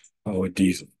to Howard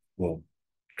Diesel or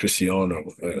Cristiano,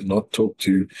 not talk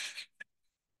to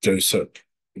Joseph,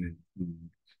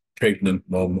 pregnant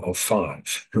mom of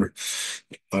 5?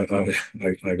 I got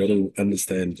to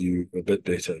understand you a bit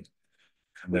better,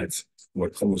 and that's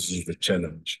what causes the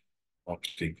challenge.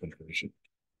 Marketing conversion.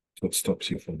 What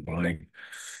stops you from buying?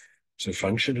 So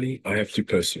functionally, I have to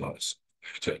personalize. I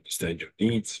have to understand your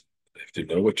needs. I have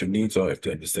to know what your needs are. I have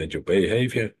to understand your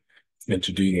behavior. And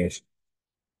to do that,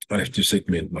 I have to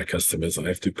segment my customers. I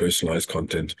have to personalize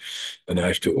content. And I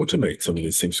have to automate some of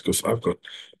these things because I've got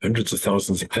hundreds of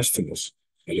thousands of customers.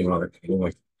 I don't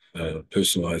like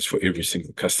personalize for every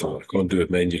single customer. I can't do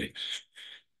it manually.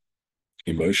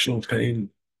 Emotional pain,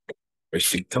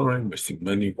 wasting time, wasting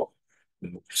money.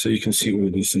 So you can see all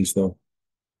of these things now.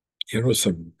 Here are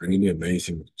some really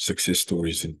amazing success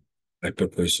stories in hyper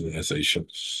personalization.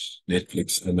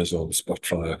 Netflix, Amazon,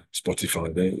 Spotify,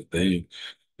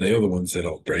 they are the ones that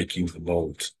are breaking the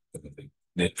mold.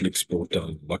 Netflix brought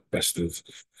down Blockbusters.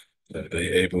 They're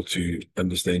able to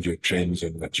understand your trends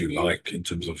and what you like in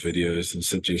terms of videos and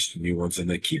suggest new ones, and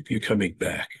they keep you coming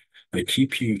back. They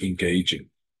keep you engaging.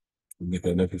 And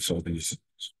they're never saw these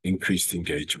increased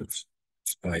engagements,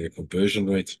 higher conversion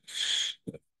rates,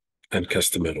 and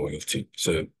customer loyalty.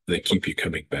 So they keep you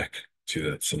coming back to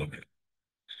that scenario.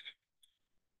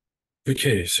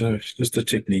 Okay, so just the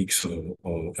techniques of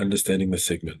understanding the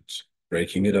segment,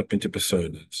 breaking it up into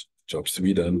personas, jobs to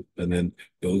be done, and then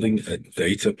building a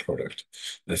data product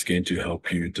that's going to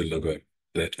help you deliver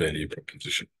that value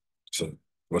proposition. So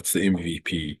what's the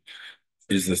MVP?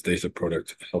 Is this data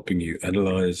product helping you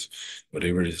analyze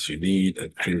whatever it is you need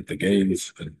and create the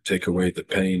gains and take away the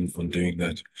pain on doing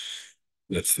that?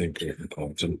 That's the important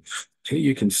part. And here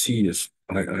you can see is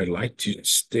I like to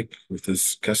stick with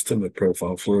this customer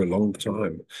profile for a long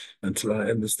time until I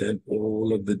understand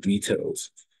all of the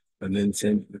details. And then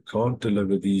saying, I can't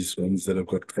deliver these ones that have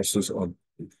got crosses on.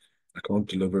 I can't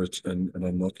deliver it, and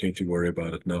I'm not going to worry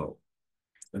about it now.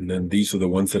 And then these are the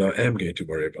ones that I am going to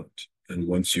worry about. And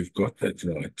once you've got that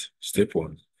right, step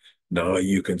one, now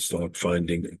you can start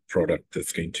finding a product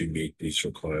that's going to meet these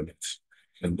requirements.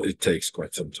 And it takes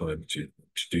quite some time to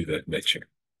do that matching.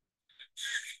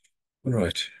 All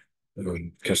right.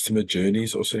 Customer journey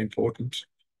is also important.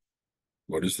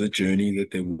 What is the journey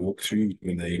that they walk through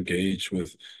when they engage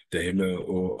with Daimler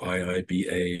or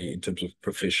IIBA in terms of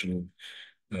professional?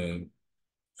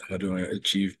 How do I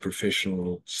achieve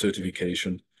professional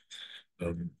certification?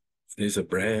 There's a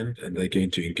brand and they're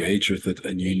going to engage with it,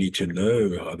 and you need to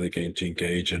know how they're going to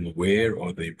engage and where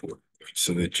are they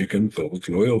so that you can build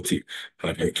loyalty.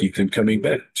 How do you keep them coming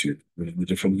back to the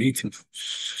different meetings?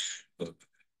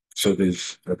 So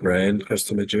there's a brand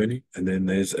customer journey, and then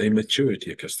there's a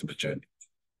maturity customer journey.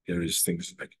 There is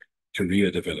things like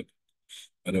career development.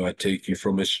 How do I take you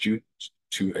from a student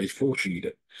to a thought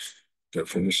leader? Go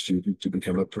from a student to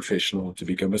become a professional, to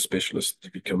become a specialist,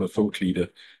 to become a thought leader.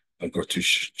 I've got to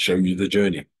show you the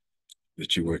journey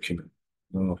that you're working on.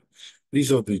 Now,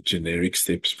 these are the generic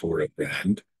steps for a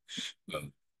brand.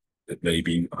 It may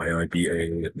be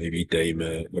IIBA, it may be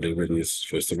DAMA, whatever it is.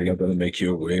 First of all, I've got to make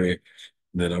you aware.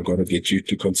 And then I've got to get you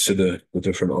to consider the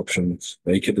different options,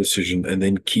 make a decision, and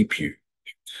then keep you.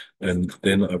 And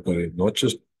then I've got to not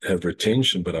just have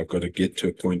retention, but I've got to get to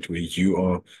a point where you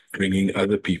are bringing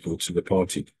other people to the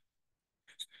party.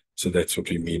 So that's what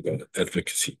we mean by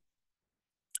advocacy.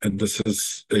 And this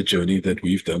is a journey that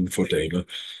we've done for DAMA,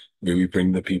 where we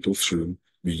bring the people through.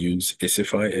 We use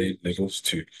SFIA levels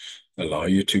to allow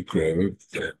you to grow,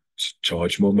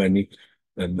 charge more money,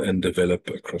 and develop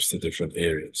across the different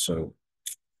areas. So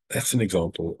that's an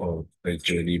example of a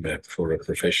journey map for a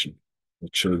profession.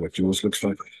 Not sure what yours looks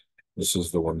like. This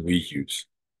is the one we use.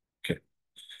 Okay.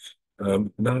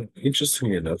 Now,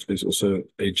 interestingly enough, there's also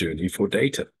a journey for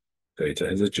data. Data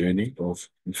has a journey of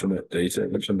data,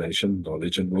 information,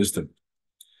 knowledge, and wisdom.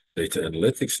 Data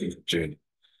analytics is a journey.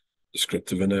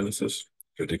 Descriptive analysis,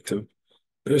 predictive,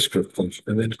 prescriptive,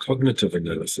 and then cognitive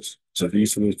analysis. So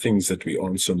these are the things that we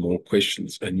answer more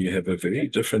questions, and you have a very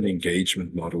different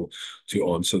engagement model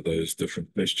to answer those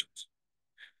different questions.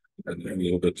 And a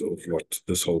little bit of what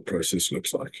this whole process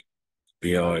looks like.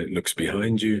 BI looks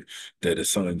behind you, data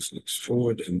science looks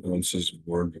forward and answers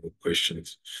more and more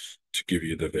questions to give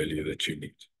you the value that you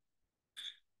need.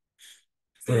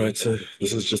 All right, so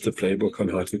this is just a playbook on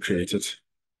how to create it.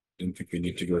 I don't think we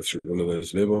need to go through all of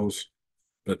those levels,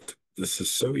 but this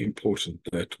is so important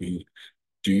that we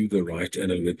do the right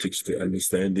analytics to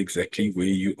understand exactly where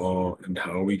you are and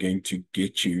how we're going to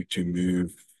get you to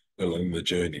move along the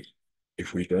journey.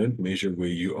 If we don't measure where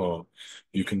you are,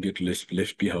 you can get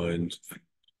left behind.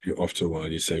 After a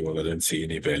while, you say, well, I don't see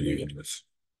any value in this.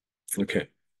 Okay,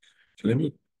 so let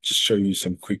me just show you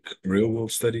some quick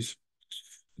real-world studies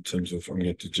in terms of, I'm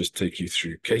going to just take you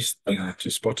through case to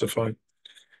Spotify.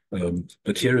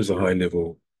 But here is a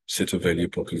high-level set of value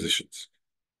propositions.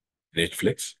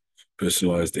 Netflix,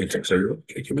 personalized entertainment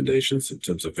recommendations in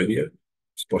terms of video.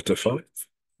 Spotify,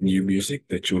 new music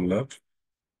that you'll love.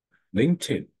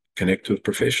 LinkedIn, connect with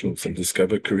professionals and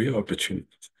discover career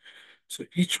opportunities. So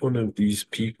each one of these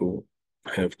people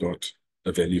have got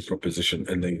a value proposition,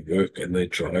 and they work and they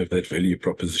drive that value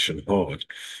proposition hard,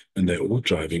 and they're all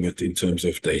driving it in terms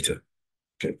of data.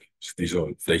 Okay, so these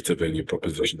are data value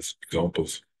propositions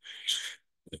examples.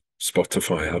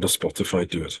 Spotify, how does Spotify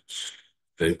do it?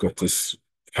 They've got this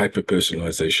hyper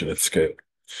personalization at scale.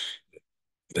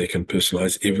 They can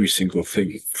personalize every single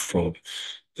thing from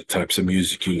the types of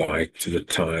music you like, to the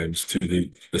times, to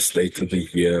the state of the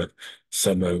year,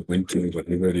 summer, winter,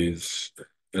 whatever it is,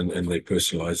 and they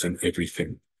personalize in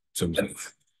everything. So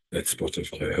that's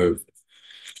Spotify Home.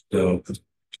 Now,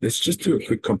 let's just do a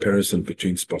quick comparison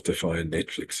between Spotify and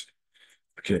Netflix.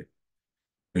 Okay,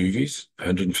 movies,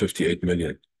 158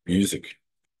 million. Music,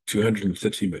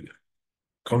 230 million.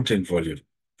 Content volume,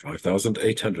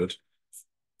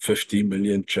 5,850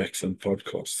 million tracks and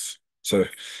podcasts. So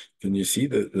can you see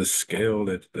the scale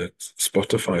that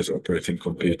Spotify is operating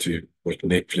compared to what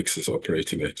Netflix is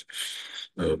operating at?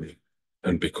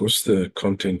 And because the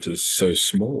content is so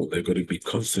small, they've got to be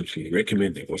constantly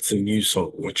recommending what's the new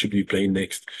song, what should we play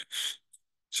next.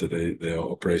 So they are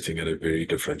operating at a very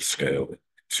different scale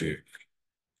to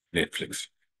Netflix.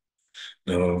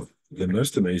 Now, the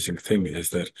most amazing thing is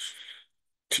that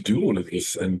to do all of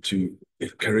this and to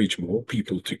encourage more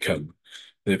people to come,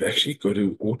 they've actually got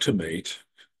to automate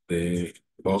their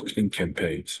marketing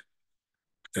campaigns.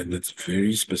 And it's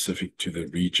very specific to the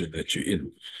region that you're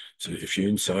in. So if you're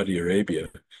in Saudi Arabia,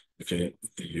 okay,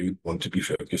 you want to be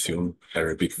focusing on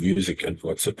Arabic music and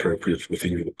what's appropriate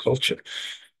within your culture.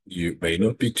 You may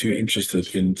not be too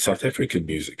interested in South African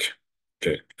music.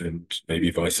 Okay, and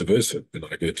maybe vice versa. When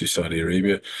I go to Saudi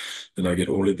Arabia, then I get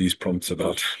all of these prompts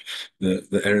about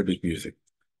the Arabic music.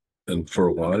 And for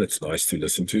a while, it's nice to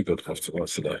listen to, but after a while,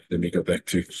 so let me go back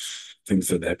to things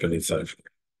that happen in South Africa.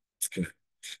 Okay.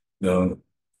 Now,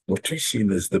 what we've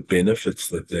seen is the benefits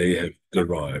that they have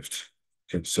derived.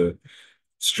 Okay, so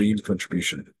stream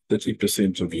contribution,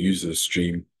 30% of users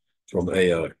stream from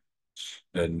AI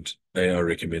and AI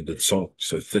recommended songs.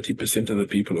 So 30% of the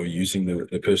people are using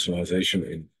the personalization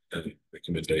in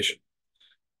recommendation.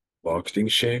 Marketing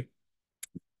share,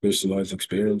 personalized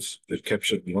experience. They've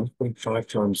captured 1.5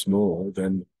 times more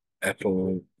than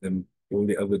Apple and all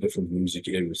the other different music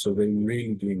areas. So they're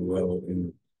really doing well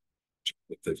in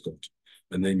what they've got.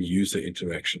 And then user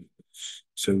interaction.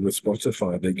 So with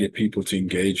Spotify, they get people to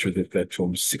engage with their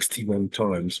platform 61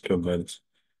 times per month,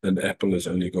 and Apple has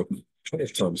only got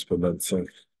 12 times per month. So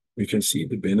we can see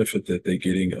the benefit that they're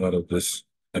getting out of this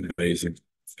amazing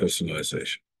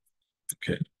personalization.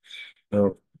 Okay.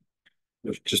 Now,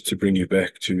 just to bring you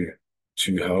back to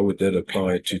how would that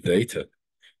apply to data?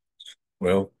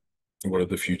 Well, what are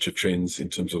the future trends in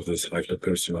terms of this hyper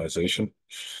personalization?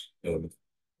 And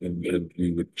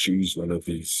we would choose one of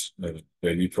these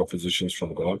value propositions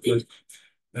from Gartner.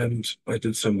 And I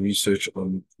did some research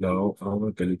on now our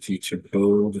ability to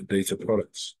build data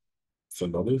products. So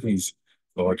none of these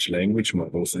large language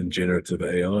models and generative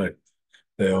AI,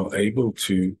 they are able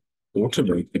to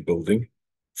automate the building.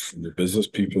 From the business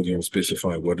people, you'll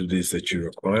specify what it is that you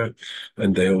require,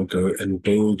 and they'll go and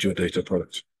build your data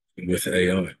product with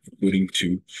AI, according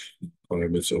to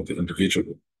requirements of the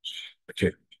individual.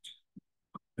 Okay.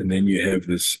 And then you have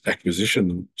this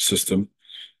acquisition system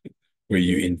where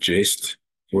you ingest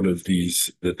all of the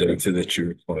data that you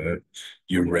require,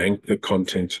 you rank the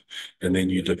content, and then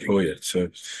you deploy it. So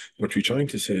what we're trying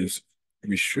to say is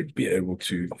we should be able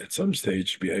to, at some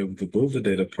stage, be able to build a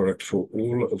data product for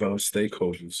all of our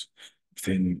stakeholders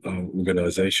within our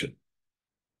organization.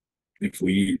 If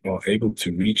we are able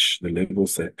to reach the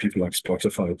levels that people like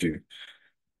Spotify do,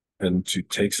 and to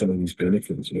take some of these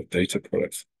benefits of data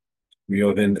products, we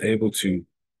are then able to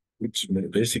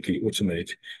basically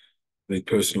automate the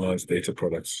personalized data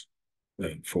products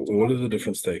for all of the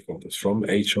different stakeholders from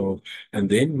HR, and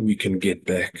then we can get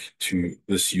back to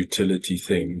this utility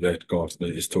thing that Gartner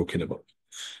is talking about.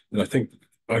 And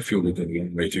I feel we've got a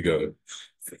long way to go,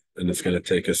 and it's going to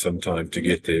take us some time to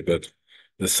get there, but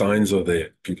the signs are there.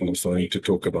 People are starting to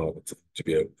talk about it to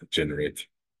be able to generate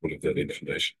all of that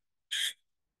information.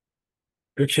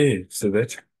 Okay, so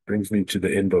that brings me to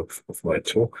the end of my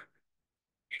talk.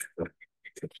 I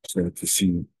just wanted to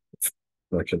see if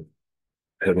I can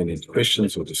have any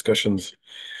questions or discussions.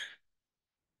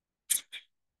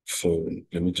 So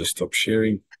let me just stop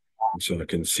sharing so I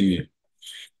can see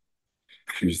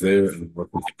who's there and what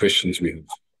questions we have.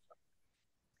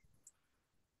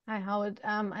 Hi, Howard.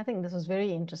 I think this was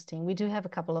very interesting. We do have a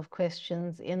couple of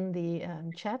questions in the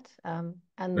chat, and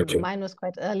Okay. Mine was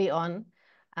quite early on.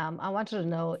 I wanted to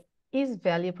know, is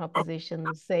value proposition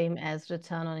the same as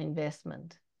return on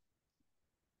investment?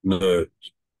 No.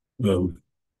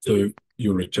 So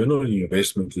your return on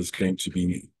investment is going to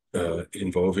be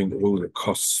involving all the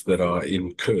costs that are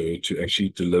incurred to actually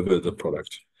deliver the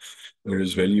product,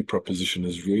 whereas value proposition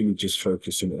is really just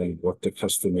focusing on what the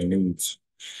customer needs.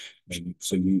 And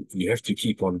so you have to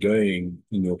keep on going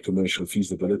in your commercial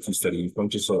feasibility study. You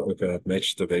can't just say, okay, I've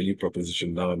matched the value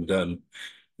proposition, now I'm done.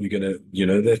 You're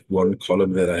gonna, that one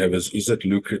column that I have is it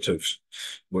lucrative?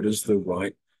 What is the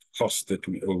right cost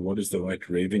or what is the right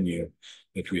revenue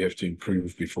that we have to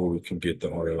improve before we can get the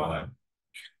ROI?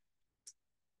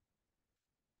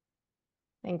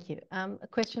 Thank you. A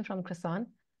question from Chrisan.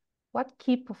 What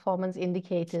key performance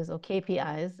indicators or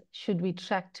KPIs should we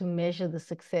track to measure the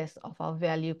success of our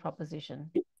value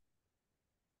proposition?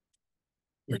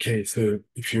 Okay, so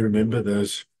if you remember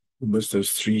almost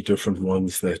those three different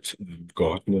ones that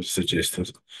Gartner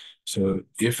suggested. So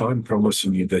if I'm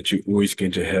promising you that you're always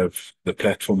going to have the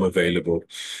platform available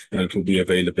and it will be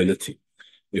availability.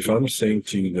 If I'm saying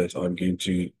to you that I'm going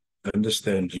to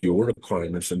understand your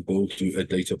requirements and build you a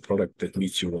data product that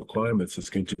meets your requirements,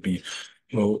 it's going to be,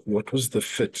 well, what was the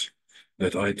fit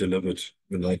that I delivered?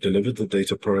 When I delivered the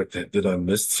data product, that I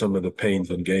missed some of the pains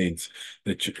and gains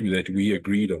that we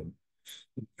agreed on?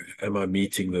 Am I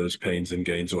meeting those pains and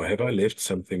gains, or have I left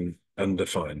something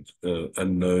undefined,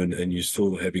 unknown, and you're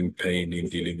still having pain in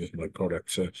dealing with my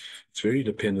product? So it's very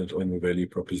dependent on the value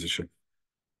proposition.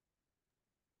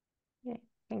 Okay,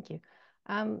 thank you.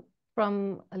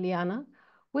 From Liana,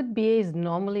 would BAs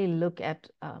normally look at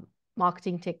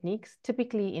marketing techniques,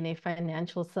 typically in a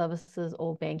financial services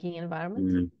or banking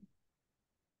environment?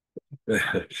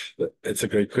 It's a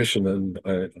great question, and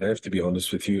I have to be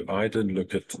honest with you. I didn't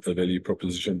look at the value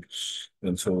proposition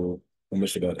until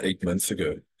almost about 8 months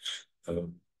ago.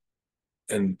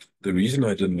 And the reason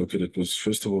I didn't look at it was,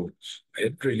 first of all, I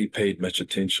hadn't really paid much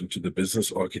attention to the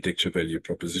business architecture value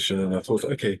proposition. And I thought,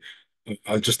 okay,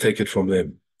 I'll just take it from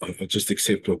them. I'll just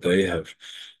accept what they have.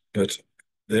 But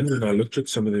then when I looked at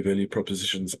some of the value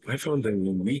propositions, I found they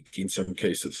were weak in some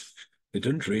cases. They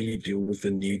didn't really deal with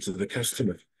the needs of the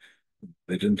customer.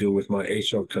 They didn't deal with my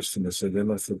HR customers. So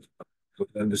then I thought,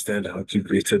 understand how to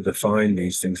better define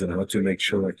these things and how to make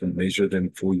sure I can measure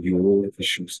them for your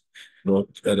issues, not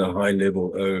at a high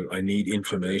level. Oh, I need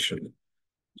information.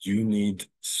 You need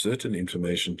certain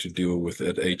information to deal with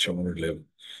at HR level.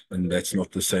 And that's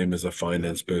not the same as a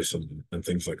finance person and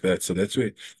things like that. So that's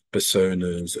where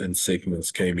personas and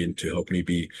segments came in to help me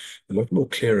be a lot more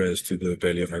clear as to the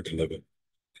value I deliver.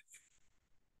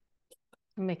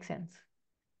 Makes sense.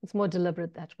 It's more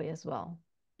deliberate that way as well.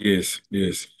 Yes,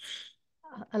 yes.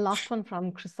 A last one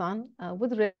from Chrisan.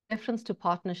 With reference to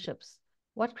partnerships,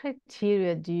 what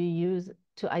criteria do you use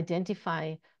to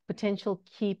identify potential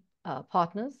key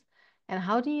partners? And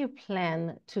how do you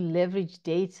plan to leverage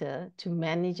data to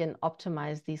manage and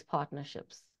optimize these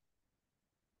partnerships?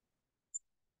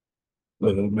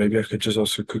 Maybe I could just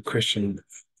ask a quick question.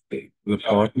 The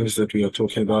partners that we are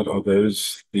talking about, are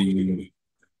those the...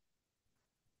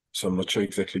 So I'm not sure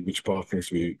exactly which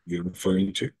partners we're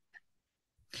referring to.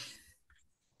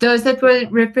 Those that were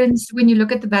referenced when you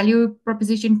look at the value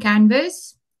proposition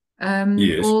canvas,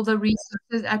 Yes. all the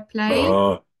resources at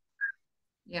play.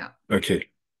 Yeah. Okay.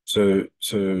 So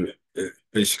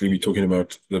basically we're talking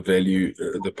about the value,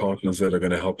 the partners that are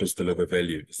going to help us deliver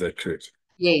value. Is that correct?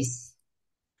 Yes.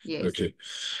 Yes. Okay.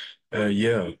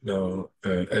 Yeah. Now,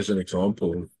 as an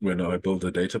example, when I build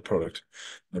a data product,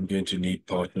 I'm going to need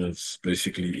partners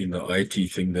basically in the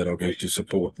IT thing that are going to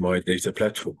support my data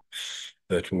platform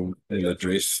that will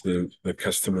address the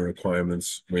customer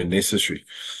requirements when necessary.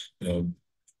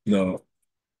 Now,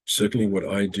 certainly what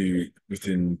I do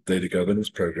within data governance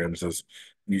programs is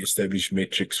we establish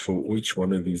metrics for each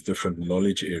one of these different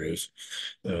knowledge areas.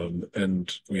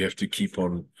 And we have to keep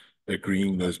on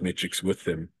agreeing those metrics with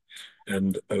them.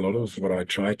 And a lot of what I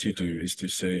try to do is to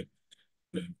say,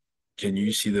 can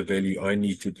you see the value I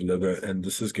need to deliver? And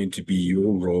this is going to be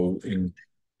your role in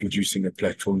producing a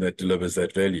platform that delivers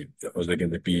that value. Are they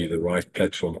going to be the right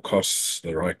platform costs,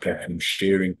 the right platform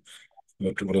sharing?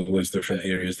 What are those different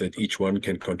areas that each one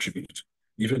can contribute?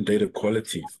 Even data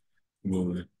quality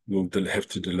will have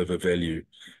to deliver value.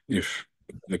 If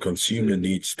the consumer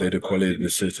needs data quality at a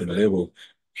certain level,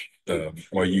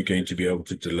 are you going to be able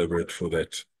to deliver it for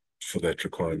that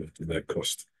requirement and that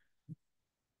cost?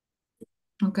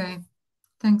 Okay.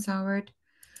 Thanks, Howard.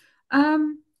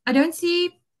 I don't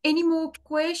see any more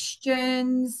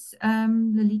questions.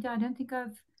 Lolita, I don't think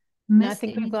I've missed I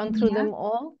think we've anything gone through here. them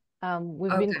all.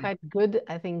 We've been quite good,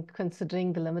 I think,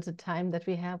 considering the limited time that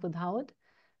we have with Howard.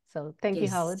 So thank you,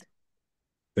 Howard.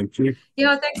 Thank you.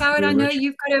 Yeah, thanks, Howard. I know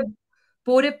you've got a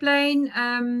border plane.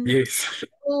 Yes.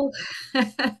 All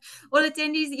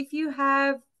attendees, if you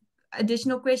have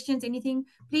additional questions, anything,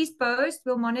 please post.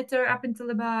 We'll monitor up until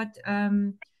about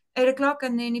 8 o'clock.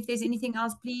 And then if there's anything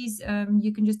else, please,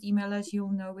 you can just email us.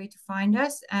 You'll know where to find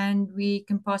us. And we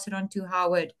can pass it on to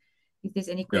Howard if there's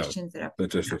any questions that are.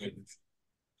 Fantastic.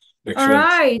 All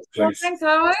right. Well, thanks,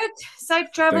 Howard.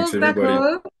 Safe travels back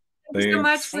home. Thank you so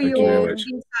much for your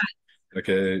insight.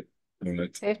 Okay. All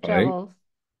right. Safe travels.